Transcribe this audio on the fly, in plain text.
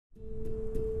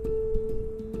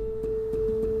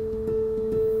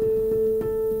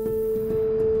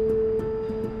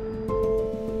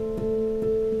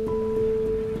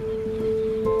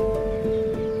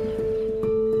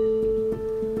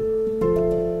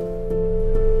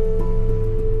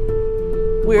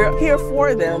We're here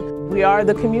for them. We are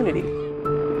the community.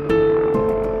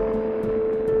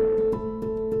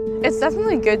 It's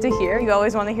definitely good to hear. You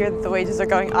always want to hear that the wages are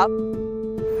going up.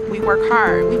 We work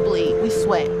hard, we bleed, we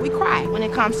sweat, we cry when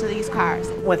it comes to these cars.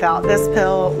 Without this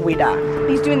pill, we die.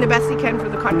 He's doing the best he can for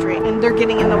the country, and they're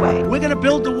getting in the way. We're going to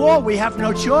build the wall. We have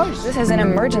no choice. This is an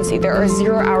emergency. There are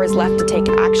 0 hours left to take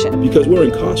action. Because we're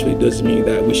incarcerated doesn't mean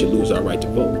that we should lose our right to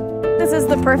vote. This is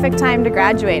the perfect time to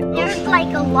graduate. There's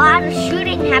like a lot of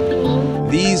shooting happening.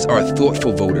 These are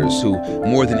thoughtful voters who,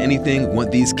 more than anything, want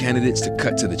these candidates to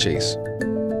cut to the chase.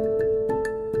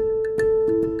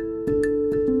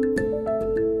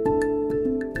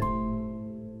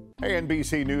 Hey,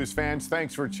 NBC News fans,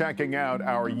 thanks for checking out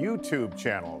our YouTube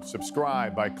channel.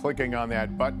 Subscribe by clicking on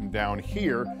that button down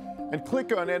here and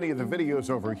click on any of the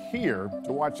videos over here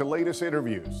to watch the latest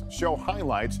interviews, show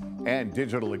highlights, and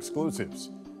digital exclusives.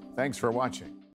 Thanks for watching.